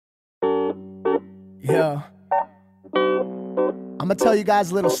Yeah. I'm gonna tell you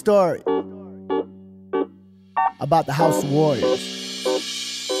guys a little story about the House of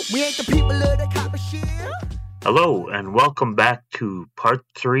Warriors. We ain't the people of the copper shield. Hello, and welcome back to part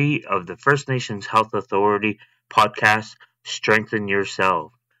 3 of the First Nations Health Authority podcast, Strengthen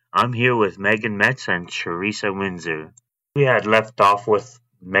Yourself. I'm here with Megan Metz and Teresa Windsor. We had left off with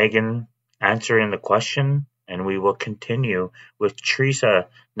Megan answering the question, and we will continue with Teresa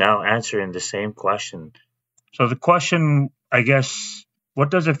now answering the same question. So the question, I guess,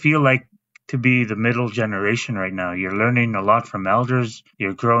 what does it feel like to be the middle generation right now? You're learning a lot from elders,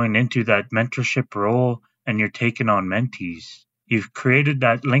 you're growing into that mentorship role, and you're taking on mentees. You've created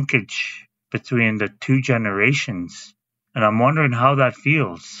that linkage between the two generations, and I'm wondering how that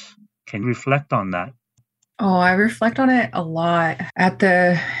feels. Can you reflect on that? Oh, I reflect on it a lot. At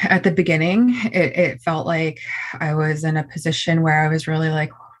the beginning, it felt like I was in a position where I was really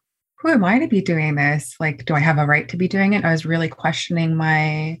like, who am I to be doing this? Like, do I have a right to be doing it? I was really questioning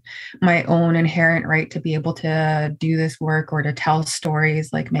my own inherent right to be able to do this work or to tell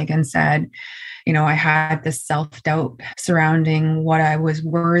stories, like Megan said. You know, I had this self-doubt surrounding what I was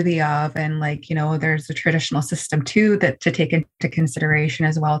worthy of. And like, you know, there's a traditional system too that to take into consideration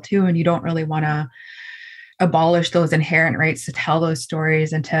as well too. And you don't really want to abolish those inherent rights to tell those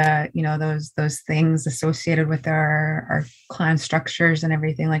stories and to, you know, those things associated with our clan structures and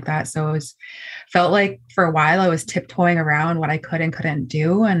everything like that. So it was felt like for a while I was tiptoeing around what I could and couldn't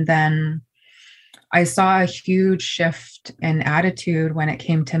do. And then I saw a huge shift in attitude when it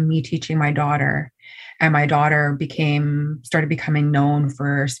came to me teaching my daughter. And my daughter started becoming known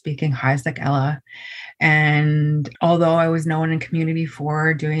for speaking Haislik Ella. And although I was known in community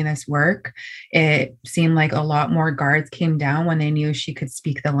for doing this work, it seemed like a lot more guards came down when they knew she could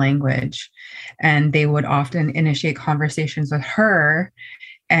speak the language. And they would often initiate conversations with her.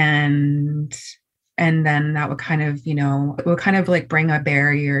 And then that would kind of, you know, it would kind of like bring a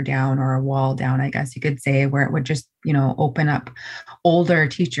barrier down or a wall down, I guess you could say, where it would just, you know, open up older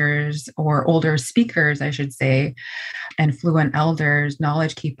teachers or older speakers, I should say, and fluent elders,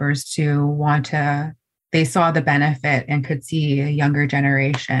 knowledge keepers they saw the benefit and could see a younger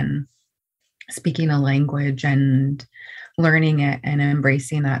generation speaking a language and learning it and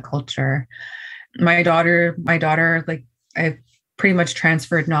embracing that culture. My daughter, like I pretty much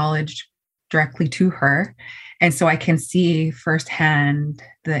transferred knowledge directly to her. And so I can see firsthand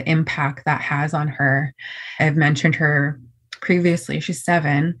the impact that has on her. I've mentioned her previously. She's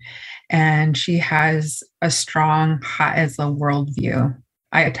 7 and she has a strong Haisla worldview.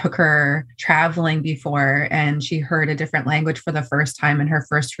 I took her traveling before and she heard a different language for the first time. And her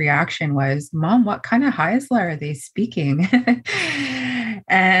first reaction was, Mom, what kind of Haisla are they speaking?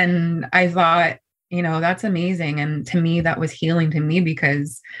 And I thought, you know, that's amazing. And to me, that was healing to me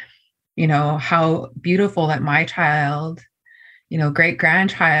because, you know, how beautiful that my child, you know, great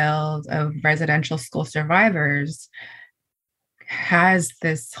grandchild of residential school survivors has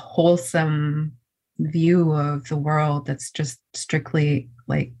this wholesome view of the world that's just strictly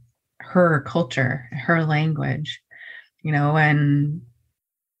like her culture, her language, you know, and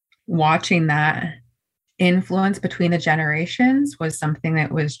watching that influence between the generations was something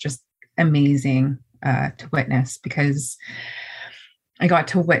that was just amazing to witness, because I got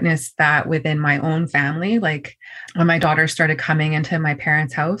to witness that within my own family. Like when my daughter started coming into my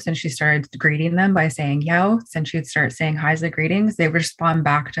parents' house and she started greeting them by saying Yaos, and she'd start saying Haisla greetings, they would respond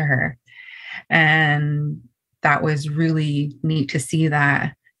back to her. And that was really neat to see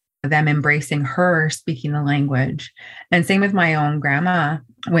that, them embracing her speaking the language. And same with my own grandma.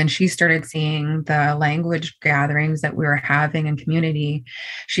 When she started seeing the language gatherings that we were having in community,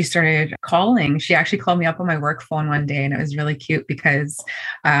 she started calling. She actually called me up on my work phone one day, and it was really cute because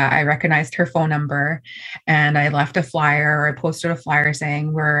I recognized her phone number and I left a flyer, or I posted a flyer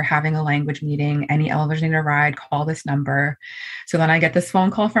saying, we're having a language meeting. Any elders need a ride, call this number. So then I get this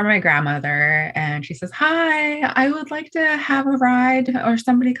phone call from my grandmother and she says, hi, I would like to have a ride or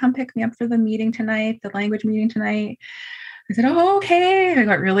somebody come pick me up for the meeting tonight, the language meeting tonight. I said, oh, okay. I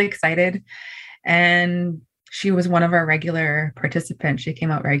got really excited. And she was one of our regular participants. She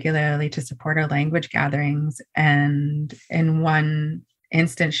came out regularly to support our language gatherings. And in one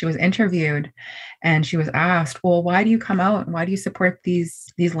instance, she was interviewed and she was asked, well, why do you come out? And why do you support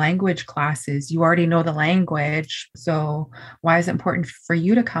these language classes? You already know the language. So why is it important for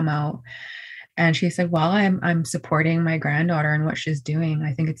you to come out? And she said, well, I'm supporting my granddaughter and what she's doing.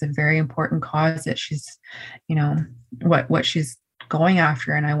 I think it's a very important cause that she's, you know, what she's going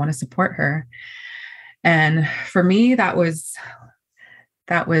after, and I want to support her. And for me, that was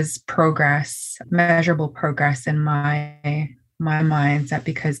progress, measurable progress in my mindset,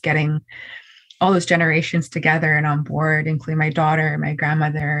 because getting all those generations together and on board, including my daughter, my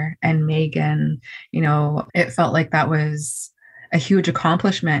grandmother, and Megan, it felt like that was a huge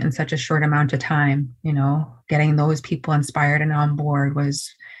accomplishment in such a short amount of time. Getting those people inspired and on board was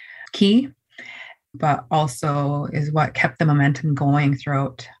key, but also is what kept the momentum going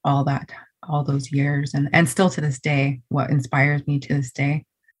throughout all those years, and still to this day, what inspires me to this day.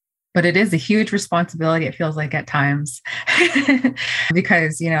 But it is a huge responsibility, it feels like at times,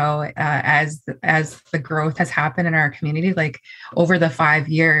 because, as the growth has happened in our community, like over the 5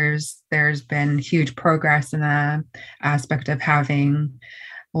 years, there's been huge progress in the aspect of having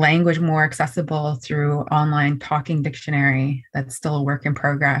language more accessible through online talking dictionary. That's still a work in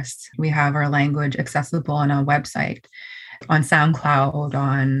progress. We have our language accessible on a website, on SoundCloud,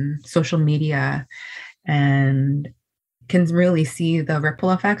 on social media, and can really see the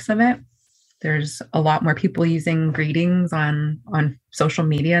ripple effects of it. There's a lot more people using greetings on social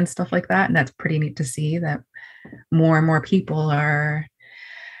media and stuff like that. And that's pretty neat to see that more and more people are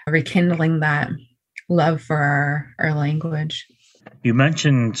rekindling that love for our language. You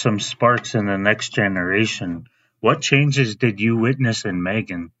mentioned some sparks in the next generation. What changes did you witness in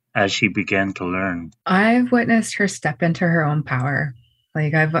Megan as she began to learn? I've witnessed her step into her own power.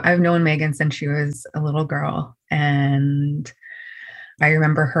 Like I've known Megan since she was a little girl, and I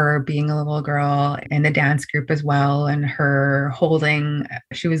remember her being a little girl in the dance group as well, and her holding.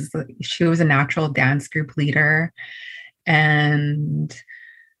 She was a natural dance group leader, and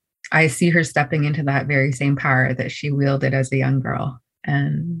I see her stepping into that very same power that she wielded as a young girl.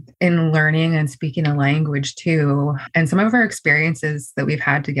 And in learning and speaking a language too, and some of our experiences that we've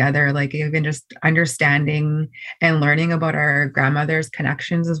had together, like even just understanding and learning about our grandmother's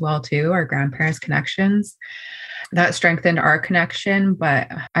connections as well too, our grandparents' connections, that strengthened our connection. But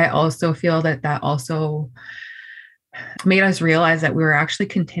I also feel that also made us realize that we were actually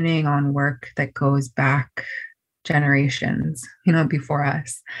continuing on work that goes back generations, before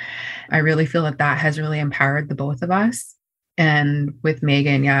us. I really feel that has really empowered the both of us. And with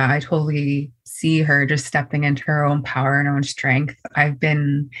Megan, I totally see her just stepping into her own power and her own strength. I've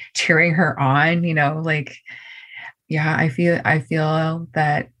been cheering her on, I feel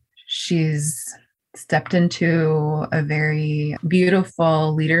that she's stepped into a very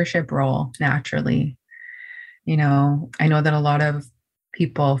beautiful leadership role naturally. I know that a lot of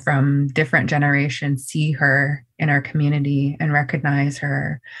people from different generations see her in our community and recognize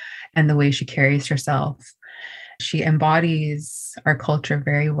her and the way she carries herself. She embodies our culture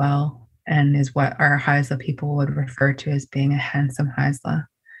very well and is what our Haisla people would refer to as being a handsome Haisla.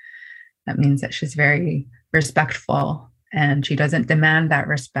 That means that she's very respectful and she doesn't demand that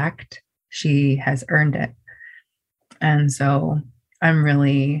respect. She has earned it. And so I'm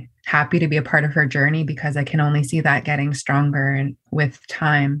really happy to be a part of her journey because I can only see that getting stronger and with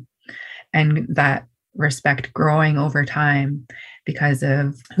time, and that respect growing over time because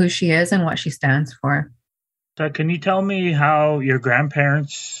of who she is and what she stands for. So can you tell me how your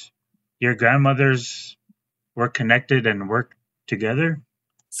grandparents, your grandmothers were connected and worked together?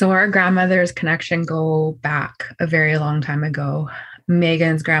 So our grandmother's connection go back a very long time ago.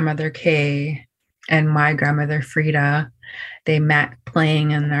 Megan's grandmother, Kay, and my grandmother, Frida, they met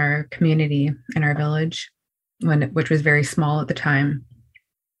playing in our community, in our village, which was very small at the time.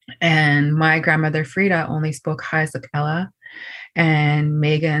 And my grandmother, Frida, only spoke Haisla, and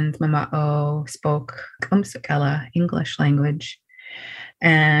Megan's mama'o spoke Kumsukela, English language.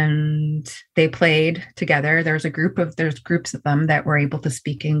 And they played together. There's groups of them that were able to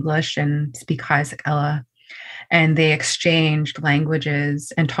speak English and speak Haisla. And they exchanged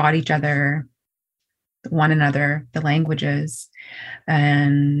languages and taught one another the languages.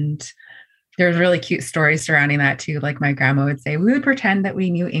 And there's really cute stories surrounding that too. Like my grandma would say, we would pretend that we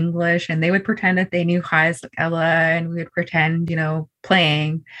knew English and they would pretend that they knew Haisla, and we would pretend,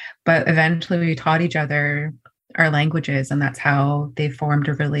 playing. But eventually we taught each other our languages, and that's how they formed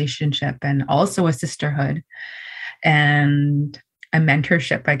a relationship and also a sisterhood and a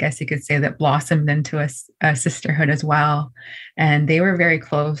mentorship, I guess you could say, that blossomed into a sisterhood as well. And they were very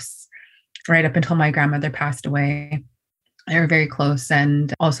close right up until my grandmother passed away. They were very close,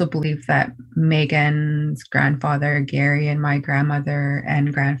 and also believe that Megan's grandfather, Gary, and my grandmother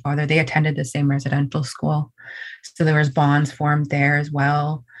and grandfather, they attended the same residential school. So there was bonds formed there as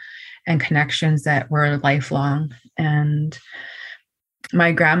well, and connections that were lifelong. And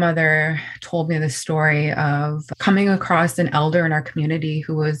my grandmother told me the story of coming across an elder in our community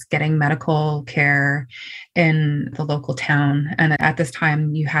who was getting medical care in the local town. And at this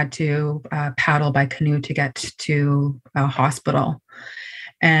time, you had to paddle by canoe to get to a hospital.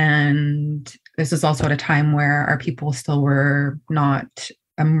 And this is also at a time where our people still were not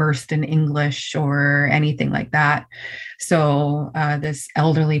immersed in English or anything like that. So this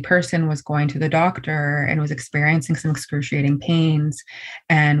elderly person was going to the doctor and was experiencing some excruciating pains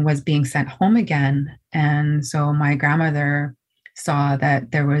and was being sent home again. And so my grandmother saw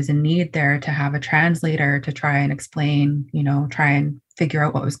that there was a need there to have a translator to try and explain, try and figure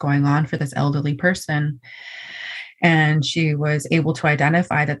out what was going on for this elderly person. And she was able to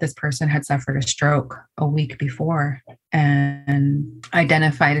identify that this person had suffered a stroke a week before and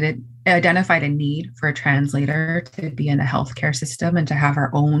identified a need for a translator to be in a healthcare system and to have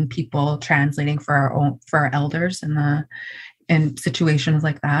our own people translating for our elders in situations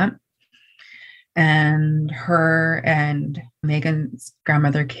like that. And her and Megan's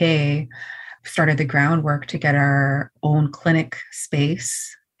grandmother Kay started the groundwork to get our own clinic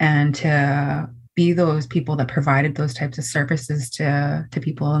space and to be those people that provided those types of services to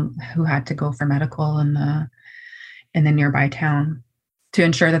people who had to go for medical in the nearby town, to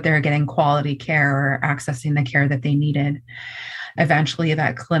ensure that they're getting quality care or accessing the care that they needed. Eventually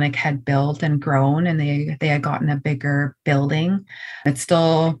that clinic had built and grown, and they had gotten a bigger building. It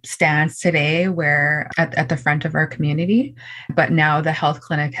still stands today where at the front of our community, but now the health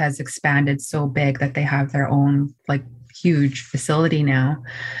clinic has expanded so big that they have their own huge facility now.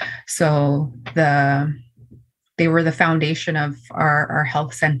 So they were the foundation of our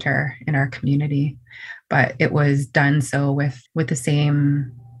health center in our community, but it was done so with the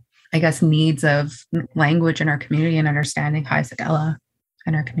same, I guess, needs of language in our community and understanding Haisagala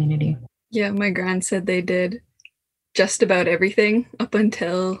in our community. Yeah, my gran said they did just about everything up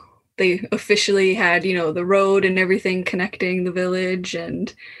until they officially had, the road and everything connecting the village.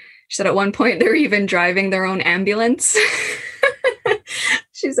 And she said at one point they were even driving their own ambulance.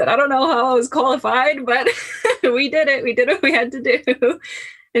 She said, I don't know how I was qualified, but we did it. We did what we had to do.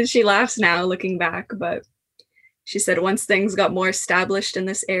 And she laughs now looking back, but she said once things got more established in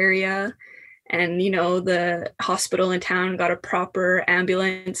this area and, the hospital in town got a proper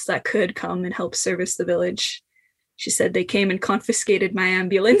ambulance that could come and help service the village, she said they came and confiscated my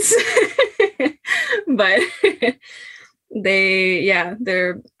ambulance. But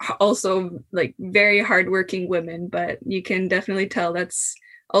they're also very hardworking women, but you can definitely tell that's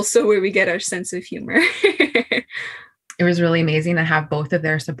also where we get our sense of humor. It was really amazing to have both of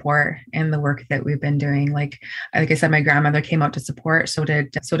their support in the work that we've been doing. Like I said, my grandmother came out to support. So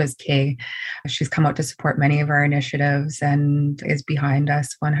does Kay. She's come out to support many of our initiatives and is behind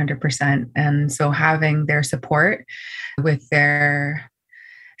us 100%. And so having their support with their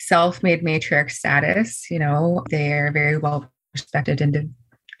self-made matriarch status, they're very well respected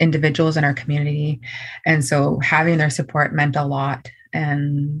individuals in our community. And so having their support meant a lot.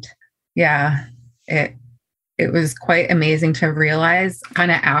 And yeah, it was quite amazing to realize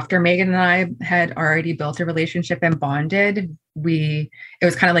kind of after Megan and I had already built a relationship and bonded, it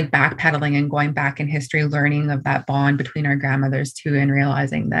was kind of like backpedaling and going back in history, learning of that bond between our grandmothers too, and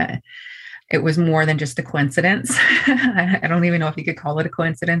realizing that it was more than just a coincidence. I don't even know if you could call it a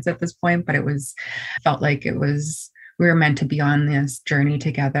coincidence at this point, but felt like we were meant to be on this journey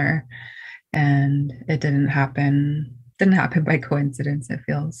together, and it didn't happen by coincidence, it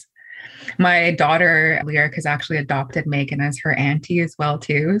feels. My daughter, Lyric, has actually adopted Megan as her auntie as well,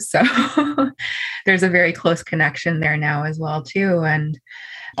 too. So there's a very close connection there now as well, too. And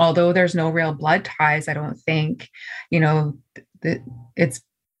although there's no real blood ties, I don't think, it's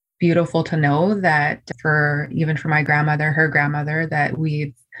beautiful to know that even for my grandmother, her grandmother, that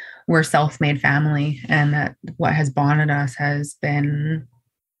we're self-made family, and that what has bonded us has been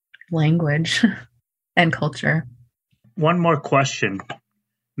language and culture. One more question.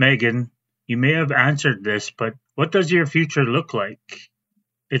 Megan, you may have answered this, but what does your future look like?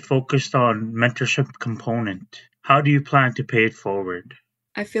 It focused on mentorship component. How do you plan to pay it forward?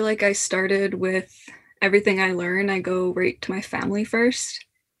 I feel like I started with everything I learn. I go right to my family first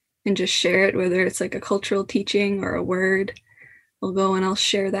and just share it, whether it's like a cultural teaching or a word. I'll go and I'll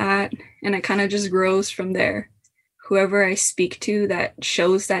share that. And it kind of just grows from there. Whoever I speak to that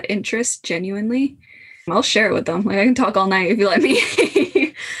shows that interest genuinely, I'll share it with them. I can talk all night if you let me.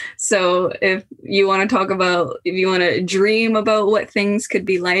 So if you want to dream about what things could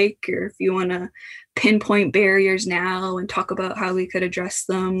be like, or if you want to pinpoint barriers now and talk about how we could address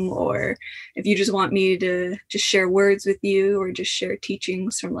them, or if you just want me to just share words with you or just share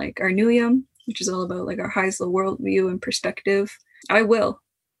teachings from our Nuyam, which is all about our Haisla worldview and perspective, I will.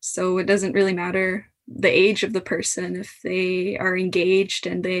 So it doesn't really matter the age of the person. If they are engaged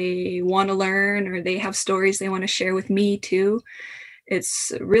and they want to learn, or they have stories they want to share with me too,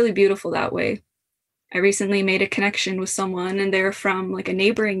 it's really beautiful that way. I recently made a connection with someone, and they're from a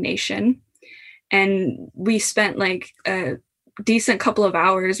neighboring nation. And we spent a decent couple of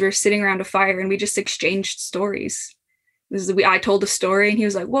hours. We were sitting around a fire and we just exchanged stories. I told a story and he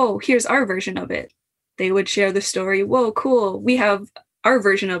was like, whoa, here's our version of it. They would share the story. Whoa, cool. We have our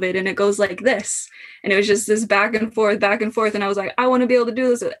version of it and it goes like this. And it was just this back and forth. And I was like, I want to be able to do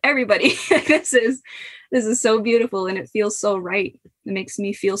this with everybody. This is so beautiful and it feels so right. It makes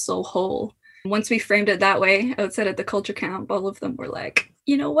me feel so whole. Once we framed it that way outside at the culture camp, all of them were like,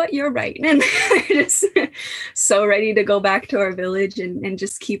 you know what, you're right. And they're just so ready to go back to our village and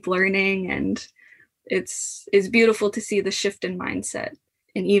just keep learning. And it's beautiful to see the shift in mindset.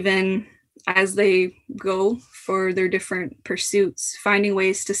 And even as they go for their different pursuits, finding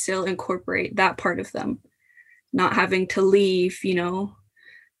ways to still incorporate that part of them, not having to leave,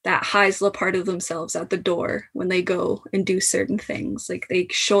 that Haisla part of themselves at the door when they go and do certain things. Like they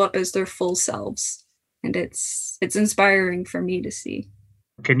show up as their full selves. And it's inspiring for me to see.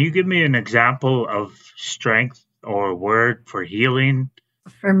 Can you give me an example of strength or word for healing?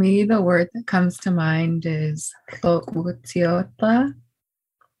 For me, the word that comes to mind is Tlokutiotla,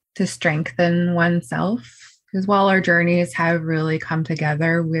 to strengthen oneself. Because while our journeys have really come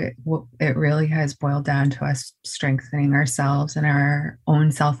together, it really has boiled down to us strengthening ourselves and our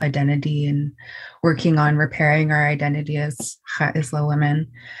own self-identity and working on repairing our identity as Haisla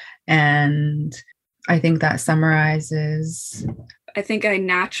women. And I think that summarizes. I think I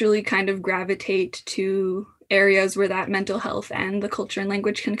naturally kind of gravitate to areas where that mental health and the culture and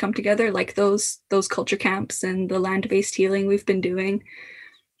language can come together, like those culture camps and the land-based healing we've been doing.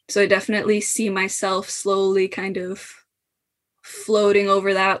 So I definitely see myself slowly kind of floating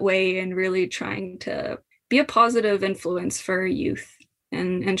over that way and really trying to be a positive influence for youth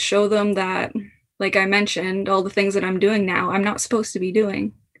and show them that, like I mentioned, all the things that I'm doing now, I'm not supposed to be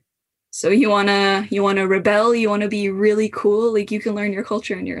doing. So you wanna rebel, you wanna be really cool, like you can learn your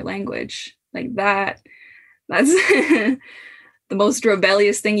culture and your language. Like that's the most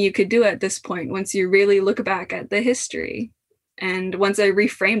rebellious thing you could do at this point once you really look back at the history. And once I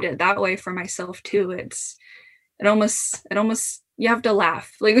reframed it that way for myself too, it almost you have to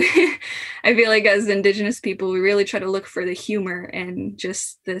laugh. Like I feel like as Indigenous people, we really try to look for the humor and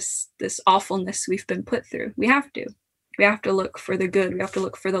just this awfulness we've been put through. We have to look for the good. We have to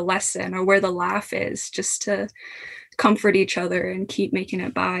look for the lesson or where the laugh is, just to comfort each other and keep making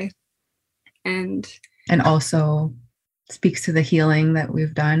it by. And also speaks to the healing that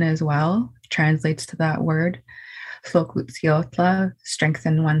we've done as well, translates to that word. Tlokutiotla,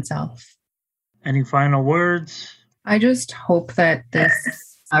 strengthen oneself. Any final words? I just hope that this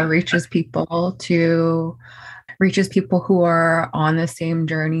reaches people who are on the same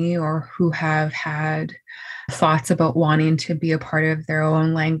journey or who have had thoughts about wanting to be a part of their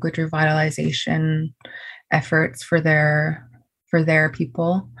own language revitalization efforts for their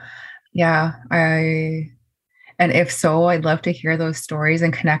people. Yeah, and if so, I'd love to hear those stories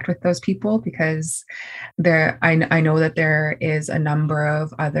and connect with those people, because I know that there is a number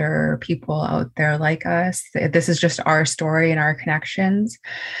of other people out there like us. This is just our story and our connections.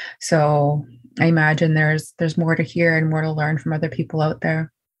 So I imagine there's more to hear and more to learn from other people out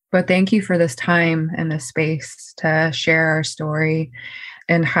there. But thank you for this time and this space to share our story.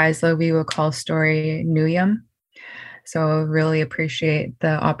 In Haisla, we would call story Nuyam. So really appreciate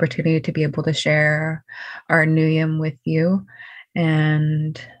the opportunity to be able to share our Nuyam with you,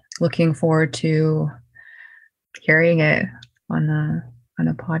 and looking forward to hearing it on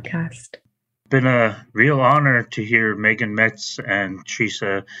a podcast. Been a real honor to hear Megan Metz and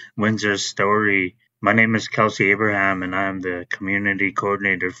Teresa Windsor's story. My name is Kelsey Abraham, and I'm the Community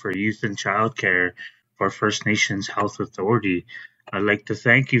Coordinator for Youth and Childcare for First Nations Health Authority. I'd like to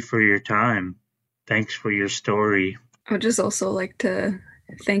thank you for your time. Thanks for your story. I would just also like to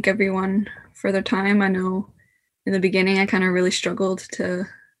thank everyone for their time. I know in the beginning I kind of really struggled to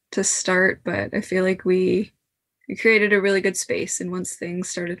start, but I feel like we created a really good space, and once things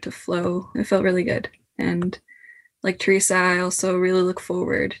started to flow, it felt really good. And like Teresa, I also really look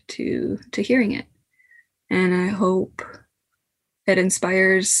forward to hearing it. And I hope it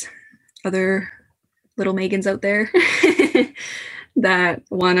inspires other little Megans out there that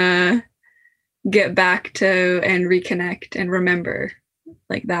want to get back to and reconnect and remember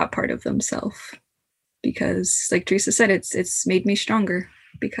like that part of themselves. Because like Teresa said, it's made me stronger,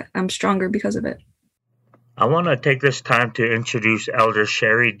 because I'm stronger because of it. I want to take this time to introduce Elder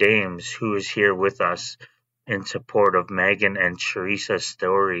Sherry Dames, who is here with us in support of Megan and Teresa's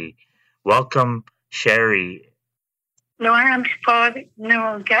story. Welcome, Sherry. No, I'm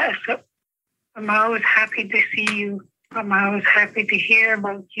guest. I'm always happy to see you. I'm always happy to hear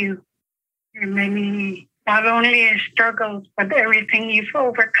about you. Your many, not only your struggles, but everything you've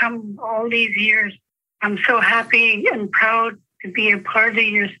overcome all these years. I'm so happy and proud to be a part of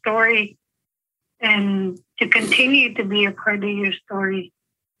your story and to continue to be a part of your story.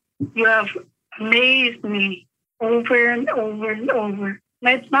 You have amazed me over and over and over.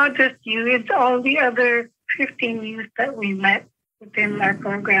 And it's not just you, it's all the other 15 youth that we met within our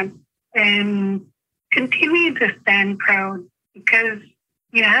program. And continue to stand proud, because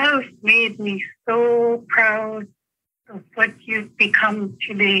you have made me so proud of what you've become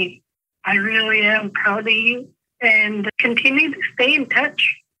today. I really am proud of you, and continue to stay in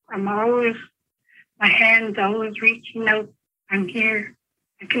touch. My hand's always reaching out. I'm here.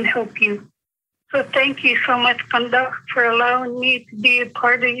 I can help you. So thank you so much, Kanda, for allowing me to be a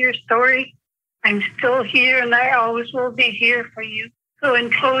part of your story. I'm still here, and I always will be here for you. So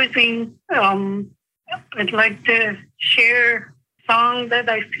in closing, I'd like to share a song that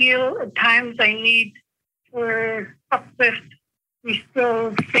I feel at times I need for uplift. We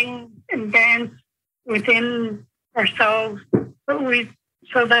still sing and dance within ourselves,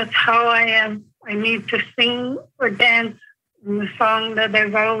 so that's how I am. I need to sing or dance in the song that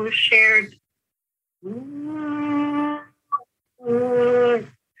I've always shared.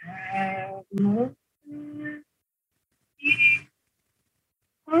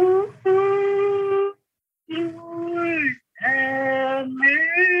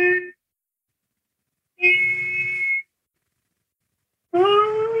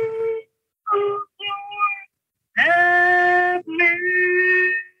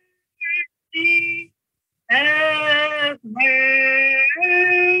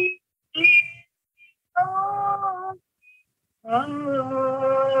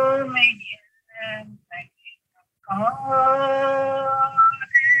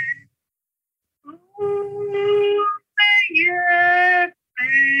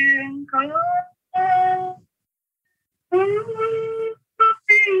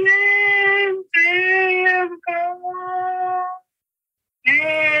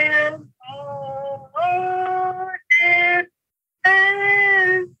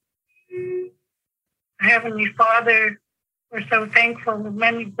 Heavenly Father, we're so thankful for the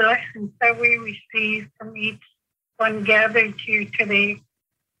many blessings that we receive from each one gathered here today.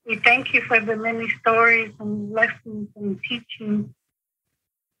 We thank you for the many stories and lessons and teachings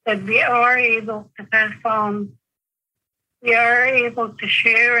that we are able to pass on. We are able to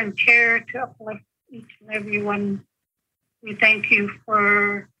share and care to uplift each and every one. We thank you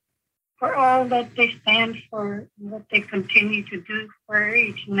for all that they stand for and what they continue to do for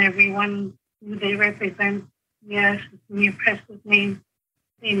each and every one who they represent. Yes, in your precious name.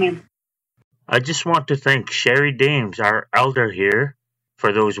 Amen. I just want to thank Sherry Dames, our elder here,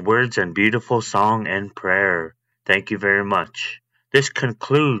 for those words and beautiful song and prayer. Thank you very much. This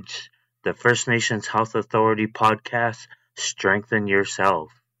concludes the First Nations Health Authority podcast, Strengthen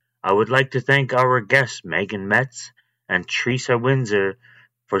Yourself. I would like to thank our guests, Megan Metz and Teresa Windsor,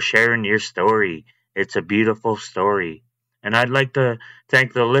 for sharing your story. It's a beautiful story. And I'd like to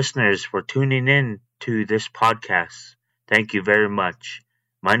thank the listeners for tuning in to this podcast. Thank you very much.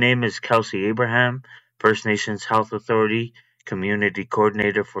 My name is Kelsey Abraham, First Nations Health Authority Community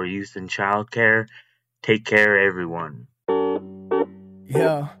Coordinator for Youth and Child Care. Take care, everyone.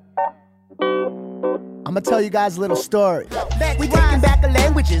 Yeah. I'm gonna tell you guys a little story. We're taking back the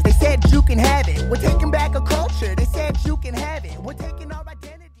languages. They said you can have it. We're taking back a culture. They said you can have it. We're taking our